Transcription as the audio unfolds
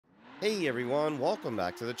Hey everyone, welcome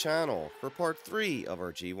back to the channel for part 3 of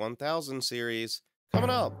our G1000 series, coming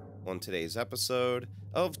up on today's episode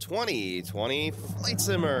of 2020 Flight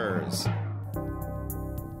Simmers.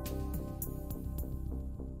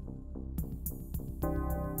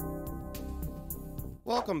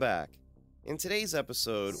 Welcome back. In today's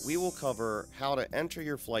episode, we will cover how to enter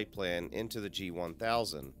your flight plan into the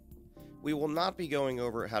G1000. We will not be going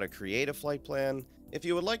over how to create a flight plan. If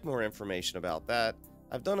you would like more information about that,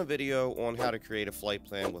 I've done a video on how to create a flight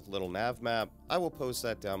plan with Little Nav Map. I will post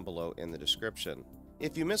that down below in the description.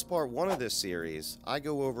 If you missed part 1 of this series, I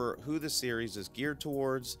go over who the series is geared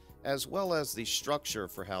towards, as well as the structure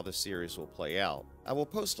for how the series will play out. I will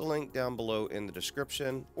post a link down below in the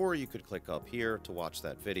description, or you could click up here to watch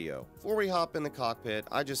that video. Before we hop in the cockpit,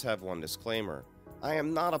 I just have one disclaimer. I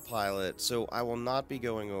am not a pilot, so I will not be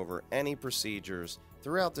going over any procedures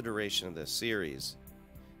throughout the duration of this series.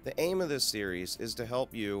 The aim of this series is to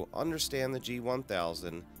help you understand the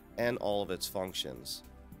G1000 and all of its functions.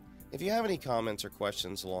 If you have any comments or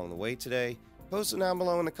questions along the way today, post them down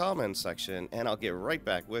below in the comments section and I'll get right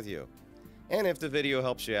back with you. And if the video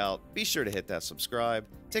helps you out, be sure to hit that subscribe,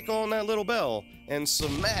 tick on that little bell, and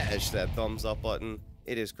smash that thumbs up button.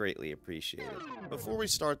 It is greatly appreciated. Before we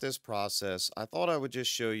start this process, I thought I would just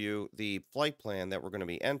show you the flight plan that we're going to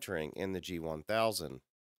be entering in the G1000.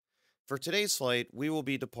 For today's flight, we will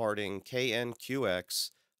be departing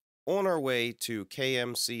KNQX on our way to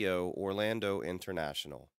KMCO Orlando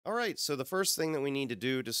International. Alright, so the first thing that we need to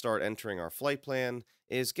do to start entering our flight plan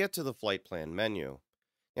is get to the flight plan menu.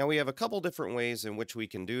 Now we have a couple different ways in which we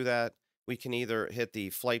can do that. We can either hit the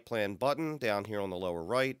flight plan button down here on the lower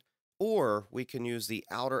right, or we can use the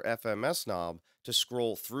outer FMS knob to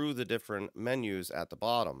scroll through the different menus at the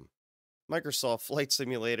bottom. Microsoft Flight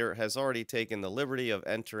Simulator has already taken the liberty of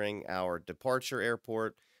entering our departure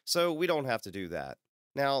airport, so we don't have to do that.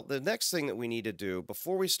 Now, the next thing that we need to do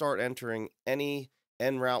before we start entering any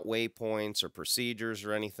Enroute waypoints or procedures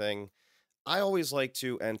or anything, I always like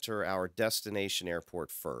to enter our destination airport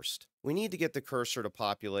first. We need to get the cursor to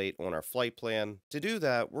populate on our flight plan. To do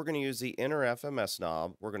that, we're going to use the inner FMS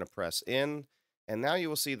knob. We're going to press in, and now you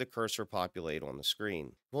will see the cursor populate on the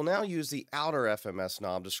screen. We'll now use the outer FMS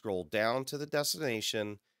knob to scroll down to the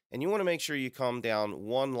destination, and you want to make sure you come down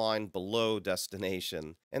one line below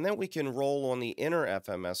destination, and then we can roll on the inner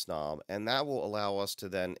FMS knob, and that will allow us to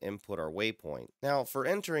then input our waypoint. Now, for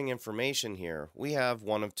entering information here, we have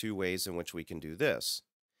one of two ways in which we can do this.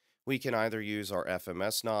 We can either use our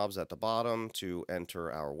FMS knobs at the bottom to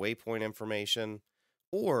enter our waypoint information,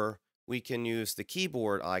 or we can use the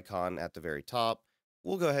keyboard icon at the very top.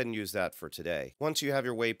 We'll go ahead and use that for today. Once you have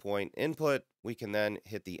your waypoint input, we can then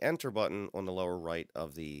hit the enter button on the lower right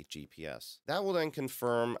of the GPS. That will then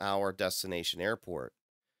confirm our destination airport.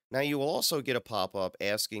 Now you will also get a pop-up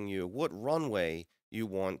asking you what runway you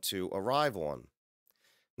want to arrive on.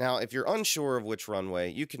 Now if you're unsure of which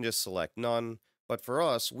runway, you can just select none, but for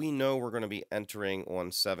us, we know we're going to be entering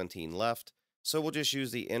on 17 left, so we'll just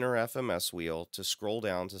use the inner FMS wheel to scroll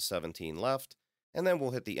down to 17 left, and then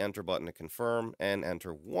we'll hit the enter button to confirm and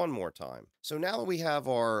enter one more time. So now that we have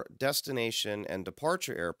our destination and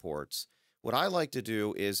departure airports, what I like to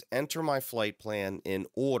do is enter my flight plan in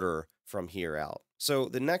order from here out. So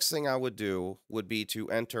the next thing I would do would be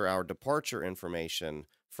to enter our departure information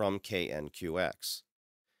from KNQX.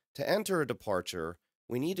 To enter a departure,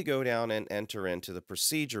 we need to go down and enter into the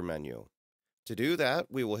procedure menu. To do that,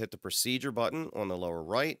 we will hit the procedure button on the lower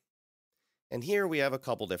right, and here we have a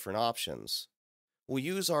couple different options. We'll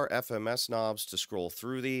use our FMS knobs to scroll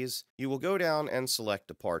through these. You will go down and select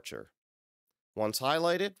departure. Once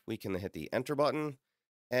highlighted, we can hit the enter button,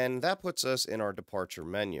 and that puts us in our departure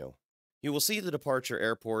menu. You will see the departure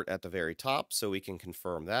airport at the very top, so we can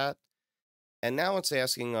confirm that. And now it's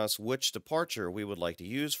asking us which departure we would like to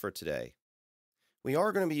use for today. We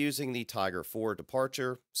are going to be using the Tiger 4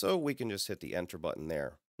 departure, so we can just hit the enter button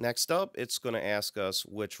there. Next up, it's going to ask us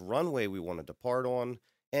which runway we want to depart on,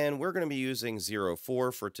 and we're going to be using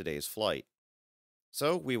 04 for today's flight.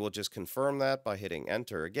 So we will just confirm that by hitting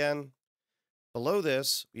enter again. Below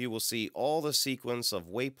this, you will see all the sequence of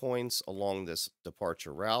waypoints along this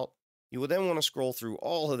departure route. You will then want to scroll through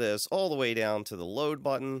all of this all the way down to the load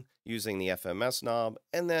button using the FMS knob,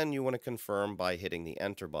 and then you want to confirm by hitting the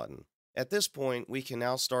enter button. At this point, we can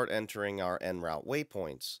now start entering our Enroute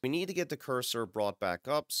waypoints. We need to get the cursor brought back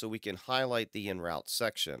up so we can highlight the Enroute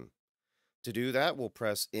section. To do that, we'll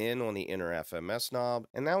press in on the inner FMS knob,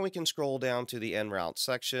 and now we can scroll down to the Enroute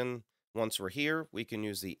section. Once we're here, we can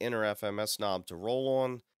use the inner FMS knob to roll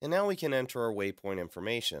on, and now we can enter our waypoint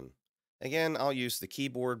information. Again, I'll use the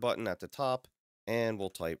keyboard button at the top, and we'll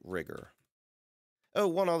type rigger. Oh,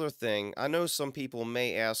 one other thing. I know some people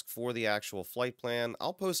may ask for the actual flight plan.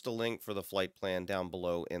 I'll post a link for the flight plan down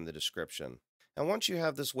below in the description. And once you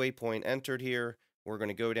have this waypoint entered here, we're going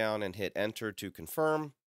to go down and hit enter to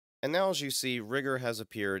confirm. And now as you see, rigor has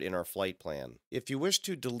appeared in our flight plan. If you wish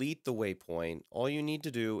to delete the waypoint, all you need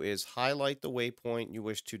to do is highlight the waypoint you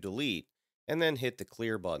wish to delete and then hit the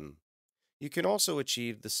clear button. You can also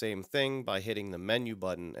achieve the same thing by hitting the menu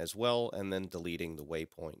button as well and then deleting the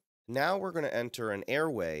waypoint. Now we're going to enter an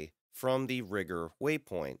airway from the rigor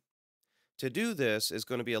waypoint. To do this is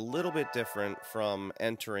going to be a little bit different from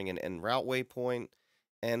entering an Enroute waypoint,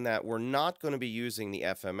 and that we're not going to be using the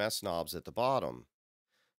FMS knobs at the bottom.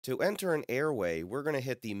 To enter an airway, we're going to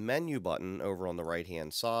hit the menu button over on the right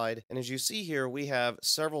hand side, and as you see here, we have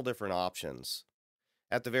several different options.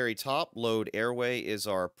 At the very top, load airway is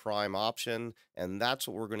our prime option, and that's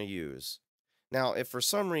what we're going to use. Now, if for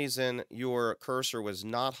some reason your cursor was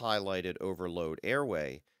not highlighted over load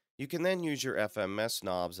airway, you can then use your FMS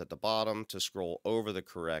knobs at the bottom to scroll over the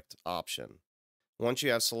correct option. Once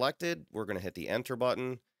you have selected, we're going to hit the enter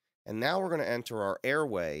button, and now we're going to enter our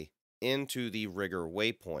airway into the rigor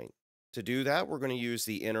waypoint. To do that, we're going to use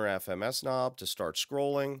the inner FMS knob to start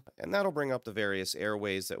scrolling, and that'll bring up the various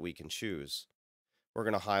airways that we can choose. We're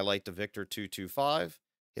going to highlight the Victor 225,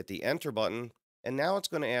 hit the enter button, and now it's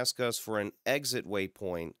going to ask us for an exit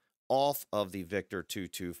waypoint off of the Victor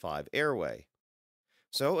 225 airway.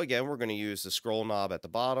 So again, we're going to use the scroll knob at the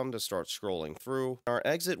bottom to start scrolling through. Our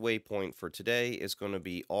exit waypoint for today is going to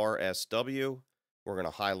be RSW. We're going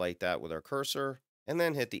to highlight that with our cursor and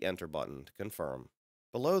then hit the enter button to confirm.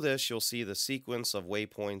 Below this, you'll see the sequence of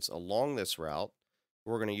waypoints along this route.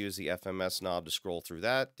 We're going to use the FMS knob to scroll through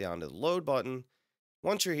that down to the load button.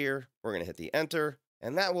 Once you're here, we're going to hit the enter,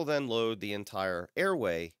 and that will then load the entire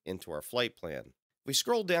airway into our flight plan. If we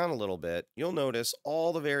scroll down a little bit, you'll notice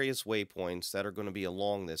all the various waypoints that are going to be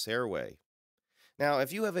along this airway. Now,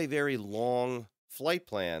 if you have a very long flight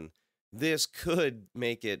plan, this could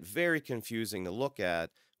make it very confusing to look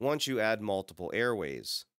at once you add multiple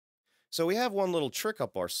airways. So we have one little trick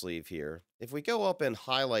up our sleeve here. If we go up and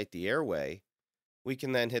highlight the airway, we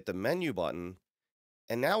can then hit the menu button,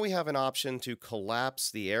 and now we have an option to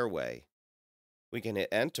collapse the airway. We can hit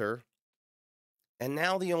enter, and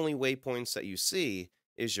now the only waypoints that you see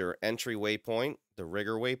is your entry waypoint, the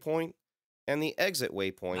rigor waypoint, and the exit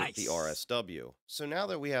waypoint, the RSW. So now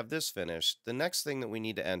that we have this finished, the next thing that we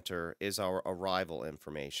need to enter is our arrival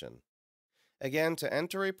information. Again, to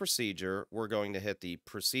enter a procedure, we're going to hit the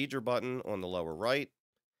procedure button on the lower right,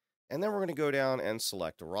 and then we're going to go down and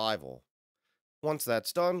select arrival. Once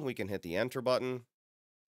that's done, we can hit the enter button.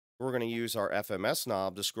 We're going to use our FMS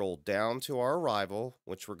knob to scroll down to our arrival,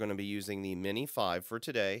 which we're going to be using the Mini 5 for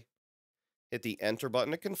today. Hit the enter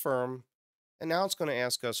button to confirm, and now it's going to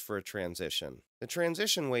ask us for a transition. The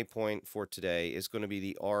transition waypoint for today is going to be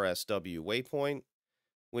the RSW waypoint,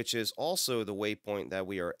 which is also the waypoint that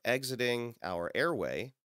we are exiting our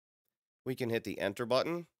airway. We can hit the enter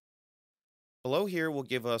button. Below here will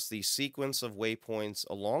give us the sequence of waypoints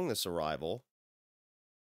along this arrival.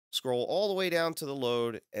 Scroll all the way down to the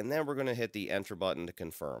load, and then we're going to hit the enter button to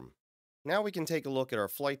confirm. Now we can take a look at our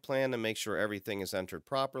flight plan to make sure everything is entered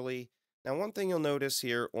properly. Now, one thing you'll notice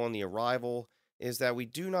here on the arrival is that we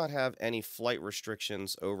do not have any flight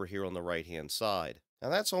restrictions over here on the right hand side. Now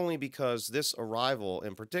that's only because this arrival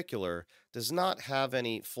in particular does not have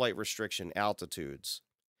any flight restriction altitudes.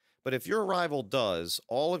 But if your arrival does,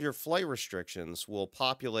 all of your flight restrictions will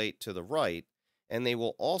populate to the right, and they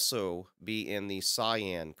will also be in the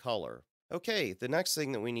cyan color. Okay, the next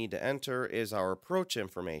thing that we need to enter is our approach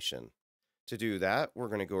information. To do that, we're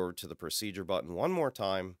going to go over to the procedure button one more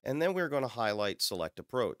time, and then we're going to highlight select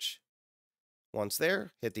approach. Once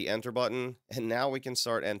there, hit the enter button, and now we can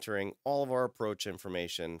start entering all of our approach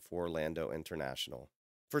information for Orlando International.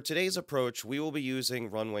 For today's approach, we will be using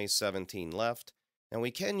runway 17 left, and we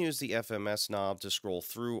can use the FMS knob to scroll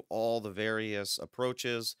through all the various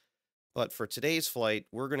approaches. But for today's flight,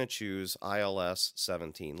 we're going to choose ILS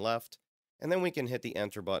 17 left, and then we can hit the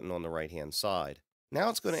enter button on the right hand side. Now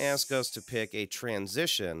it's going to ask us to pick a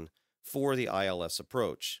transition for the ILS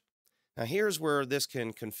approach. Now here's where this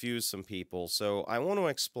can confuse some people, so I want to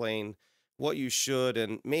explain what you should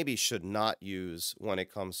and maybe should not use when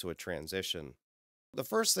it comes to a transition. The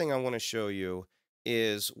first thing I want to show you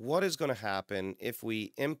is what is going to happen if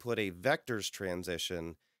we input a vectors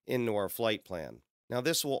transition into our flight plan. Now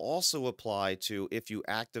this will also apply to if you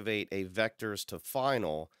activate a vectors to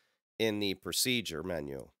final in the procedure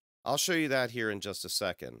menu. I'll show you that here in just a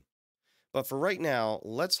second. But for right now,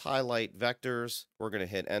 let's highlight vectors. We're going to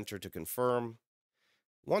hit enter to confirm.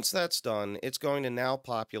 Once that's done, it's going to now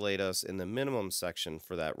populate us in the minimum section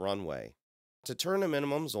for that runway. To turn the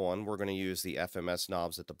minimums on, we're going to use the FMS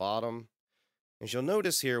knobs at the bottom. As you'll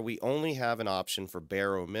notice here, we only have an option for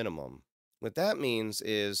baro minimum. What that means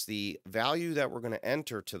is the value that we're going to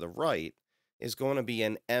enter to the right is going to be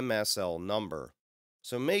an MSL number.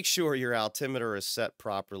 So make sure your altimeter is set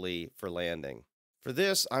properly for landing. For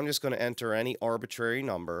this, I'm just going to enter any arbitrary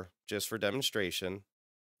number just for demonstration.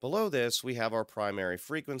 Below this, we have our primary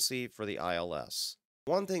frequency for the ILS.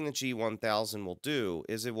 One thing the G1000 will do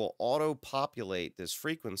is it will auto-populate this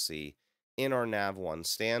frequency in our Nav1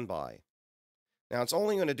 standby. Now, it's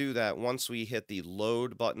only going to do that once we hit the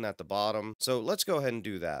load button at the bottom, so let's go ahead and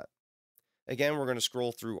do that. Again, we're going to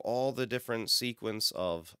scroll through all the different sequence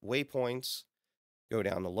of waypoints, go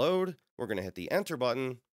down to load, we're going to hit the enter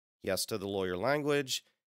button, yes to the lawyer language,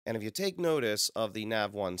 and if you take notice of the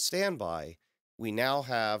Nav1 standby, we now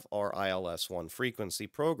have our ILS1 frequency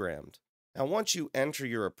programmed. Now, once you enter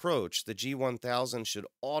your approach, the G1000 should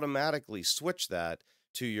automatically switch that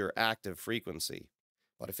to your active frequency.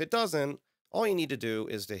 But if it doesn't, all you need to do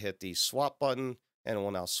is to hit the swap button, and it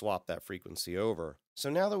will now swap that frequency over. So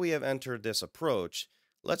now that we have entered this approach,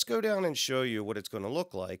 let's go down and show you what it's going to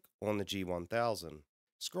look like on the G1000.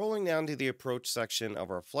 Scrolling down to the approach section of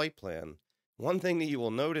our flight plan, one thing that you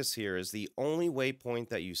will notice here is the only waypoint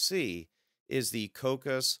that you see is the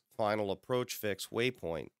COCUS final approach fix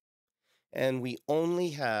waypoint. And we only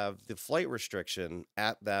have the flight restriction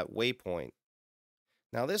at that waypoint.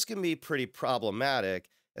 Now, this can be pretty problematic,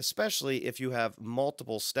 especially if you have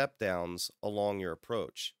multiple step downs along your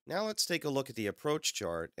approach. Now let's take a look at the approach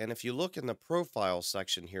chart, and if you look in the profile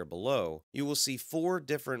section here below, you will see 4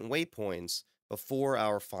 different waypoints before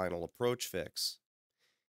our final approach fix.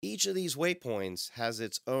 Each of these waypoints has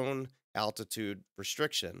its own altitude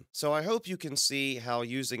restriction, so I hope you can see how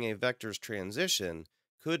using a vectors transition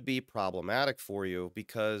could be problematic for you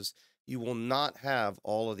because you will not have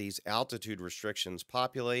all of these altitude restrictions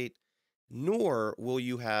populate, nor will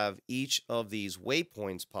you have each of these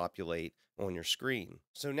waypoints populate on your screen.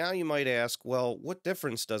 So now you might ask, well, what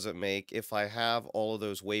difference does it make if I have all of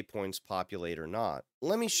those waypoints populate or not?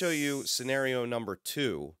 Let me show you scenario number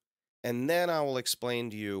 2, and then I will explain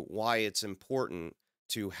to you why it's important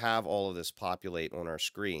to have all of this populate on our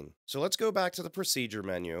screen. So let's go back to the procedure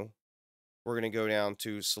menu. We're going to go down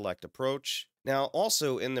to select approach. Now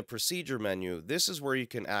also in the procedure menu, this is where you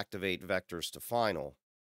can activate vectors to final.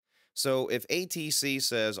 So if ATC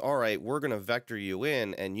says, all right, we're going to vector you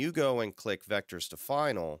in, and you go and click vectors to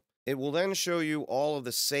final, it will then show you all of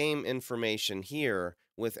the same information here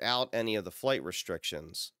without any of the flight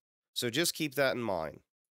restrictions. So just keep that in mind.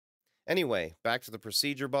 Anyway, back to the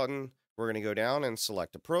procedure button, we're going to go down and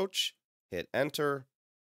select approach, hit enter,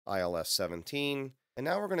 ILS 17, and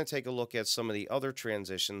now we're going to take a look at some of the other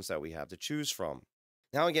transitions that we have to choose from.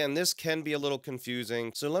 Now again, this can be a little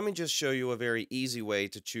confusing, so let me just show you a very easy way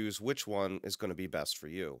to choose which one is going to be best for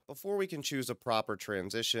you. Before we can choose a proper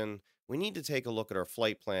transition, we need to take a look at our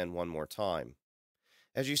flight plan one more time.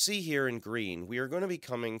 As you see here in green, we are going to be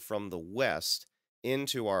coming from the west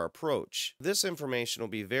into our approach. This information will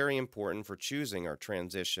be very important for choosing our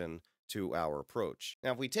transition to our approach.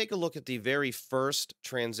 Now, if we take a look at the very first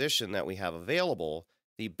transition that we have available,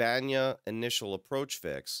 the Banya initial approach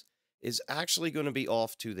fix, is actually going to be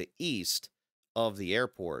off to the east of the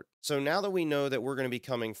airport. So now that we know that we're going to be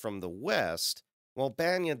coming from the west, well,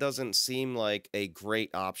 Banya doesn't seem like a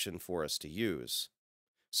great option for us to use.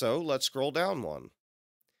 So let's scroll down one.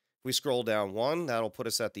 If we scroll down one, that'll put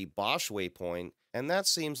us at the Bosch waypoint, and that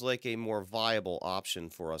seems like a more viable option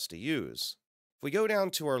for us to use. If we go down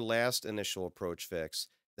to our last initial approach fix,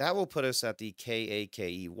 that will put us at the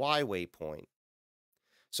KAKEY waypoint.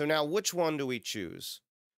 So now which one do we choose?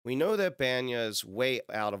 We know that Banya is way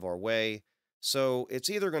out of our way, so it's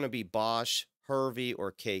either going to be Bosch, Hervey,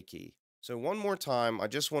 or Keiki. So one more time, I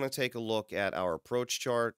just want to take a look at our approach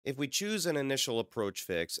chart. If we choose an initial approach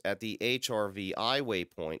fix at the HRVI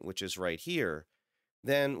waypoint, which is right here,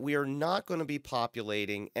 then we are not going to be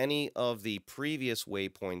populating any of the previous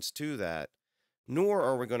waypoints to that, nor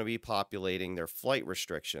are we going to be populating their flight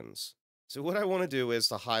restrictions. So what I want to do is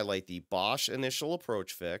to highlight the Bosch initial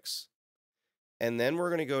approach fix, and then we're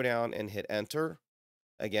going to go down and hit enter.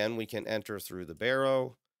 Again, we can enter through the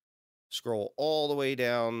baro, scroll all the way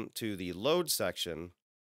down to the load section,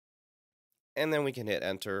 and then we can hit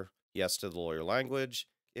enter, yes to the lawyer language.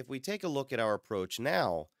 If we take a look at our approach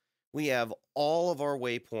now, we have all of our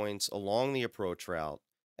waypoints along the approach route,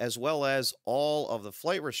 as well as all of the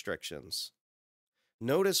flight restrictions.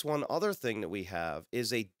 Notice one other thing that we have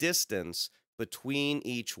is a distance between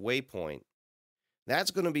each waypoint.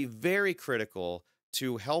 That's going to be very critical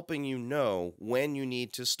to helping you know when you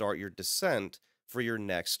need to start your descent for your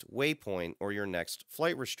next waypoint or your next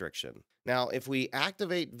flight restriction. Now, if we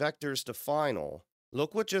activate vectors to final,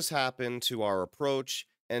 look what just happened to our approach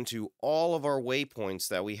and to all of our waypoints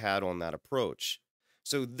that we had on that approach.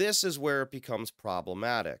 So this is where it becomes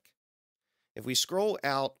problematic. If we scroll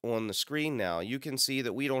out on the screen now, you can see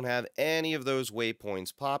that we don't have any of those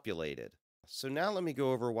waypoints populated. So now let me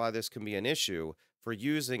go over why this can be an issue for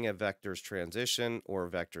using a vectors transition or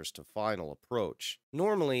vectors to final approach.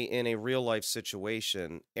 Normally, in a real-life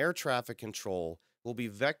situation, air traffic control will be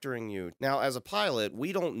vectoring you. Now, as a pilot,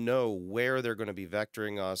 we don't know where they're going to be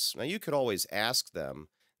vectoring us. Now, you could always ask them.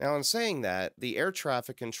 Now, in saying that, the air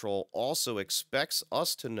traffic control also expects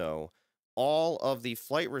us to know all of the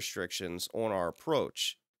flight restrictions on our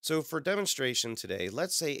approach. So for demonstration today,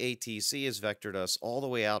 let's say ATC has vectored us all the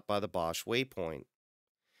way out by the Bosch waypoint,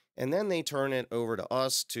 and then they turn it over to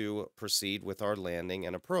us to proceed with our landing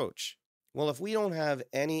and approach. Well, if we don't have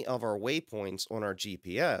any of our waypoints on our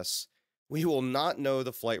GPS, we will not know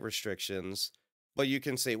the flight restrictions, but you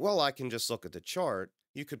can say, well, I can just look at the chart.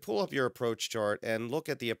 You could pull up your approach chart and look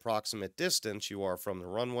at the approximate distance you are from the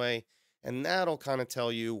runway, and that'll kind of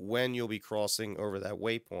tell you when you'll be crossing over that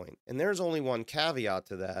waypoint. And there's only one caveat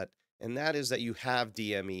to that, and that is that you have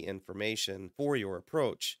DME information for your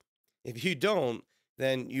approach. If you don't,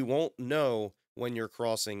 then you won't know when you're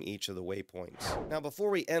crossing each of the waypoints. Now,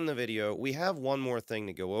 before we end the video, we have one more thing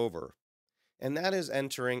to go over, and that is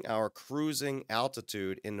entering our cruising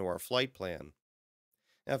altitude into our flight plan.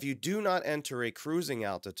 Now, if you do not enter a cruising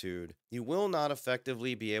altitude, you will not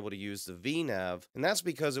effectively be able to use the VNav, and that's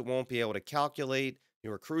because it won't be able to calculate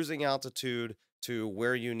your cruising altitude to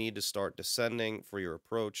where you need to start descending for your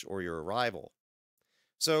approach or your arrival.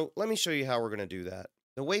 So let me show you how we're going to do that.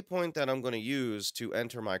 The waypoint that I'm going to use to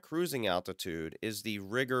enter my cruising altitude is the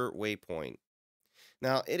rigger waypoint.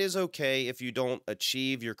 Now, it is okay if you don't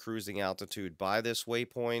achieve your cruising altitude by this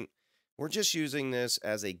waypoint. We're just using this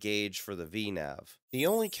as a gauge for the VNav. The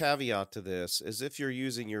only caveat to this is if you're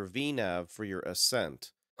using your VNav for your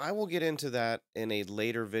ascent. I will get into that in a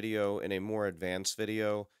later video, in a more advanced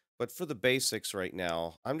video, but for the basics right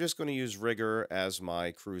now, I'm just going to use rigger as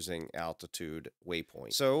my cruising altitude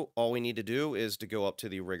waypoint. So all we need to do is to go up to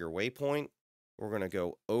the rigger waypoint. We're going to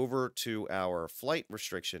go over to our flight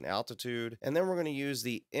restriction altitude, and then we're going to use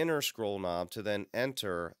the inner scroll knob to then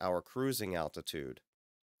enter our cruising altitude.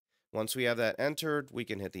 Once we have that entered, we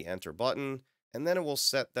can hit the enter button, and then it will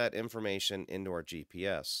set that information into our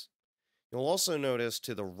GPS. You'll also notice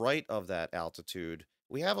to the right of that altitude,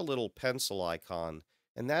 we have a little pencil icon,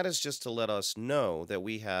 and that is just to let us know that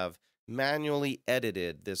we have manually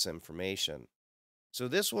edited this information. So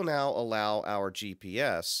this will now allow our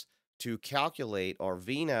GPS to calculate our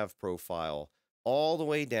VNav profile all the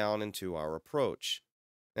way down into our approach.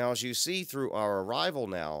 Now, as you see through our arrival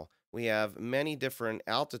now, we have many different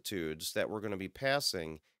altitudes that we're going to be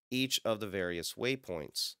passing each of the various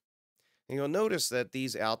waypoints. And you'll notice that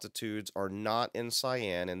these altitudes are not in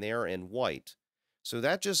cyan and they are in white. So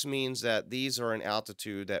that just means that these are an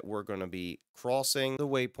altitude that we're going to be crossing the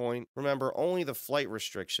waypoint. Remember, only the flight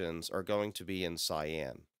restrictions are going to be in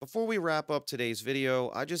cyan. Before we wrap up today's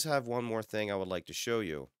video, I just have one more thing I would like to show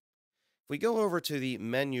you. If we go over to the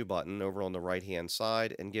menu button over on the right-hand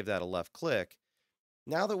side and give that a left click,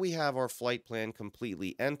 now that we have our flight plan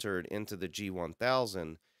completely entered into the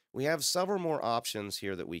G1000, we have several more options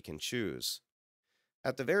here that we can choose.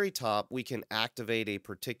 At the very top, we can activate a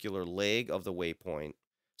particular leg of the waypoint.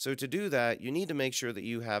 So to do that, you need to make sure that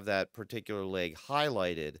you have that particular leg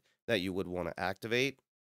highlighted that you would want to activate.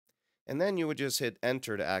 And then you would just hit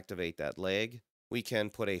enter to activate that leg. We can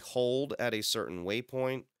put a hold at a certain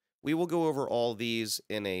waypoint. We will go over all these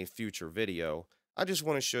in a future video. I just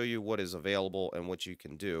want to show you what is available and what you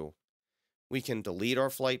can do. We can delete our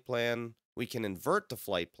flight plan. We can invert the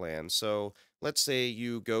flight plan. So let's say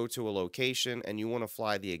you go to a location and you want to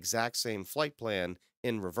fly the exact same flight plan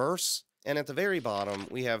in reverse. And at the very bottom,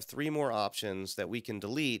 we have 3 more options that we can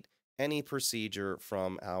delete any procedure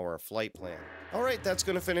from our flight plan. All right, that's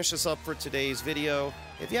going to finish us up for today's video.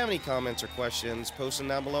 If you have any comments or questions, post them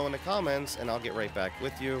down below in the comments and I'll get right back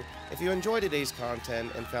with you. If you enjoyed today's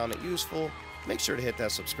content and found it useful, make sure to hit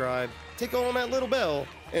that subscribe, tick on that little bell,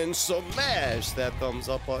 and smash that thumbs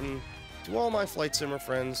up button. To all my flight simmer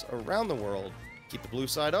friends around the world, keep the blue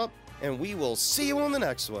side up, and we will see you on the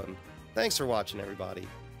next one. Thanks for watching, everybody.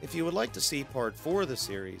 If you would like to see part 4 of the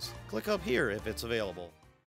series, click up here if it's available.